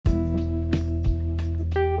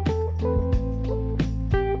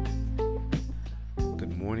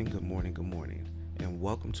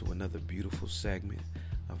welcome to another beautiful segment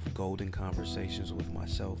of Golden Conversations with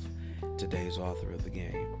myself, today's author of the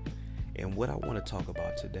game. And what I want to talk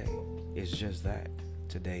about today is just that,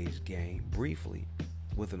 today's game, briefly,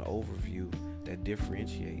 with an overview that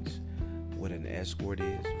differentiates what an escort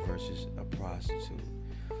is versus a prostitute.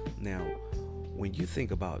 Now, when you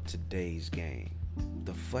think about today's game,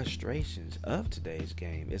 the frustrations of today's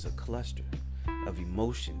game is a cluster of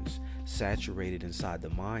emotions saturated inside the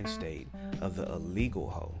mind state of the illegal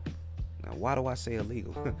hoe. Now, why do I say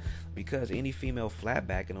illegal? Because any female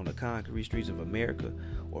flatbacking on the concrete streets of America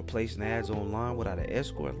or placing ads online without an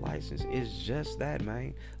escort license is just that,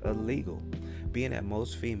 man, illegal. Being that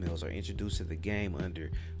most females are introduced to the game under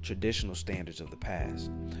traditional standards of the past,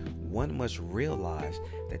 one must realize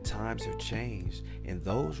that times have changed and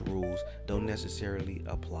those rules don't necessarily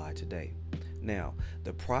apply today. Now,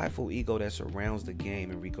 the prideful ego that surrounds the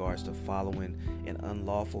game in regards to following an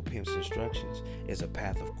unlawful pimp's instructions is a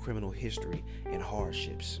path of criminal history and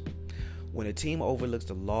hardships. When a team overlooks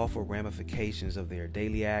the lawful ramifications of their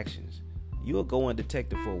daily actions, you'll go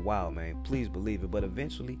undetected for a while, man. Please believe it, but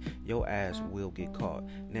eventually your ass will get caught.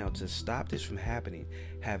 Now, to stop this from happening,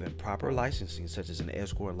 having proper licensing, such as an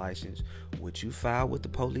escort license, which you file with the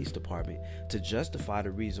police department to justify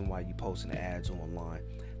the reason why you posting ads online,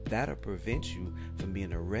 that'll prevent you from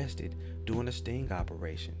being arrested during a sting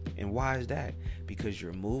operation. And why is that? Because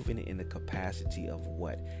you're moving in the capacity of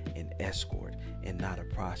what? An escort and not a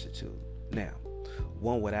prostitute. Now,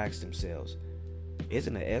 one would ask themselves,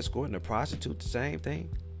 isn't an escort and a prostitute the same thing?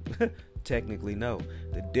 Technically, no.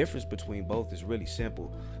 The difference between both is really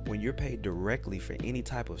simple. When you're paid directly for any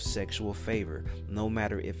type of sexual favor, no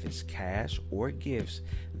matter if it's cash or gifts,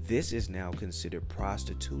 this is now considered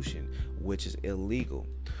prostitution, which is illegal.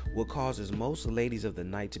 What causes most ladies of the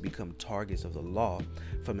night to become targets of the law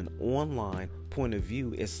from an online point of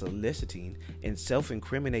view is soliciting and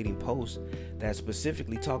self-incriminating posts that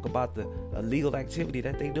specifically talk about the illegal activity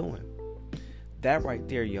that they're doing. That right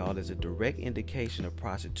there, y'all, is a direct indication of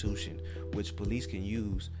prostitution, which police can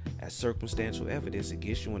use as circumstantial evidence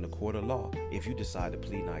against you in the court of law if you decide to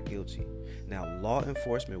plead not guilty. Now, law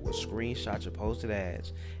enforcement will screenshot your posted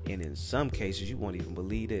ads, and in some cases, you won't even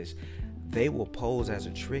believe this, they will pose as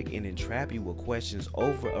a trick and entrap you with questions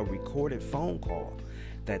over a recorded phone call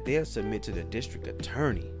that they'll submit to the district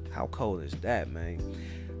attorney. How cold is that, man?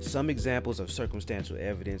 Some examples of circumstantial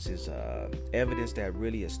evidence is evidence that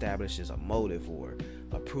really establishes a motive or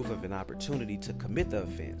a proof of an opportunity to commit the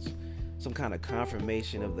offense. Some kind of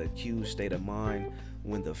confirmation of the accused state of mind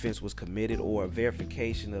when the offense was committed, or a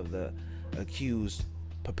verification of the accused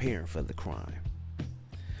preparing for the crime.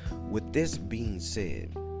 With this being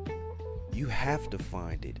said, you have to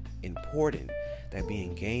find it important that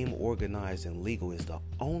being game organized and legal is the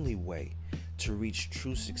only way to reach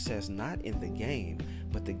true success, not in the game,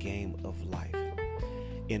 but the game of life.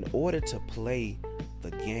 In order to play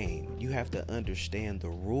the game, you have to understand the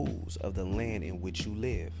rules of the land in which you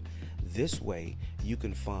live. This way, you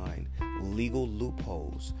can find legal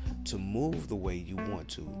loopholes to move the way you want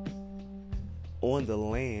to on the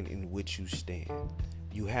land in which you stand.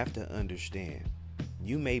 You have to understand,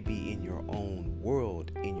 you may be in your own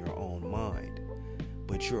world, in your own mind,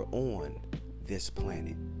 but you're on this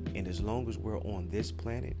planet. And as long as we're on this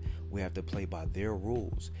planet, we have to play by their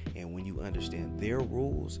rules. And when you understand their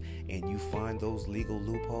rules and you find those legal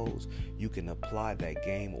loopholes, you can apply that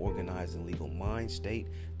game organized and legal mind state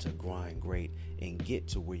to grind great and get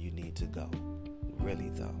to where you need to go. Really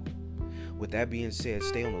though. With that being said,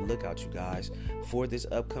 stay on the lookout, you guys, for this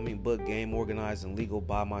upcoming book, Game Organized and Legal,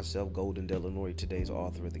 by myself, Della, Nori, today's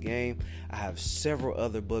author of the game. I have several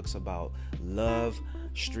other books about love,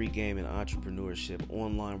 street game, and entrepreneurship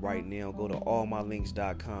online right now. Go to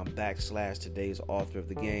allmylinks.com/today's author of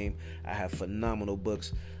the game. I have phenomenal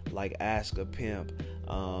books like Ask a Pimp,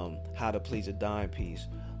 How to Please a Dime Piece,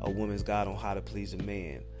 A Woman's Guide on How to Please a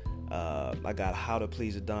Man. I got How to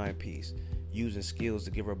Please a Dime Piece, Using Skills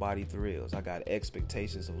to Give Her Body Thrills. I got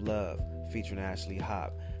Expectations of Love, featuring Ashley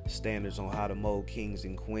Hop, Standards on How to Mold Kings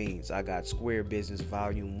and Queens. I got Square Business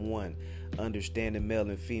Volume 1, Understanding Male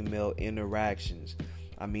and Female Interactions.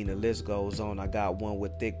 I mean, the list goes on. I got one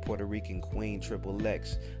with thick Puerto Rican Queen Triple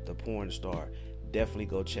X, the porn star. Definitely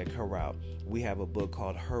go check her out. We have a book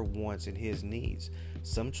called Her Wants and His Needs.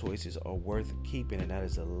 Some choices are worth keeping, and that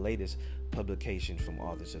is the latest publication from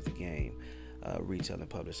Authors of the Game, retail and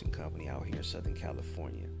publishing company out here in Southern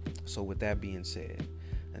California. So with that being said,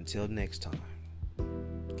 until next time,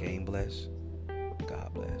 game bless,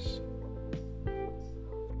 God bless.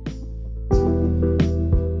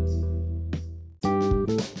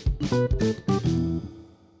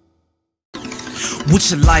 What's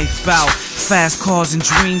your life bout? Fast cars and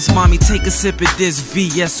dreams, mommy, take a sip of this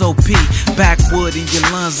VSOP. Backwood in your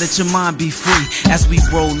lungs, let your mind be free as we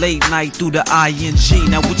roll late night through the ING.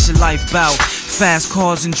 Now what's your life bout? Fast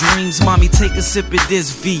cars and dreams, mommy, take a sip of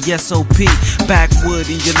this VSOP. Backwood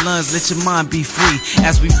in your lungs, let your mind be free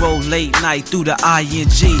as we roll late night through the ING.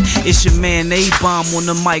 It's your man ABOMB on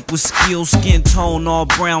the mic with skill, skin tone all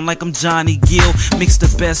brown like I'm Johnny Gill. Mix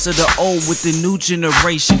the best of the old with the new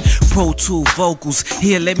generation. Pro Tool vocals,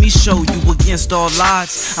 here let me show you against all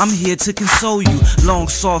odds. I'm here to console you. Long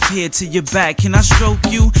soft hair to your back, can I stroke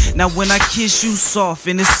you? Now when I kiss you, soft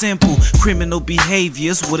and it's simple. Criminal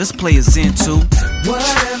behavior's what us players into.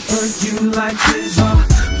 Whatever you like is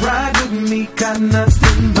alright with me. Got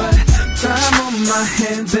nothing but time on my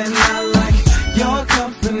hands, and I like your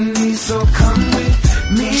company. So come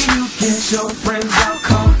with me, you get your friends out,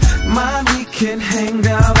 come mine, we can hang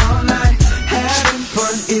out all night. Having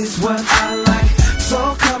fun is what I like,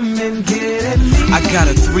 so come and get at me. I got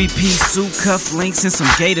a three-piece suit, cuff links, and some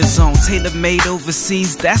gators on. Tailor-made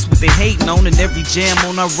overseas, that's what they hating on. And every jam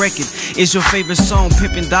on our record is your favorite song.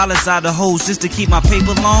 Pimping dollars out of hoes just to keep my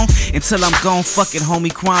paper long. Until I'm gone, fuck it,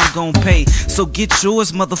 homie, crime gon' pay. So get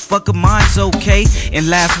yours, motherfucker, mine's okay. And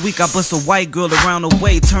last week I bust a white girl around the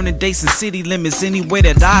way, turning dates and city limits any way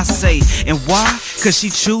that I say. And why? Cause she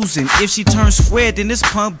choosing. If she turns square, then this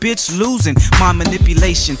punk bitch losing. My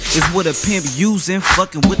manipulation is what a pimp using.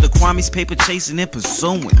 Fucking with the crimies, paper chasing and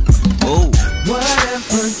pursuing. Oh,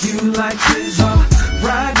 whatever you like is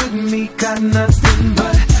alright with me. Got nothing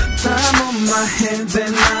but time on my hands,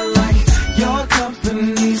 and I like your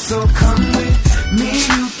company. So come with me,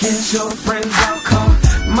 you get your friends out,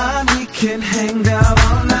 come mine, we can hang out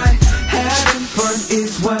all night. Having fun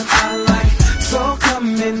is what I like, so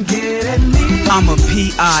come and get at me. I'm a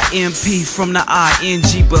PIMP from the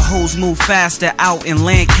ING, but hoes move faster out in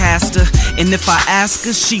Lancaster. And if I ask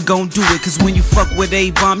her, she gon' do it. Cause when you fuck with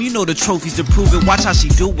ABOMB, you know the trophies to prove it. Watch how she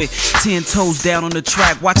do it. 10 toes down on the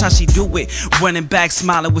track, watch how she do it. Running back,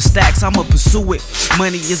 smiling with stacks, I'ma pursue it.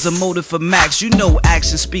 Money is a motive for max. You know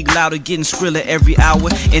actions speak louder, getting skriller every hour.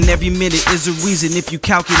 And every minute is a reason if you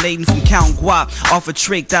calculating from counting guap. Off a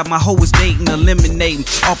trick that my hoe is dating, eliminating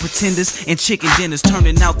all pretenders and chicken dinners,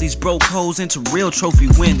 turning out these broke hoes into real trophy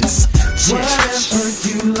winners. Whatever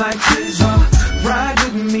you like is alright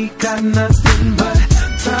with me. Got nothing but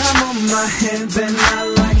time on my hands, and I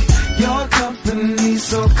like your company.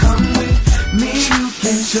 So come with me, you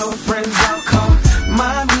get your friends out, come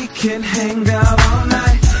mine, we can hang out all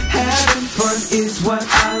night. Having fun is what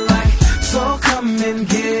I like, so come and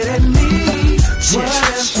get at me.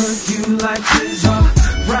 Whatever you like is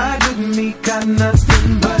alright with me. Got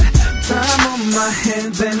nothing but time on my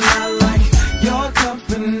hands, and I like your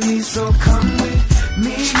company. So come with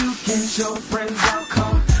me, you get your friends out,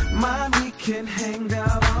 come mine, we can hang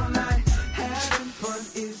out all night. Having fun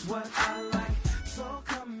is what I like, so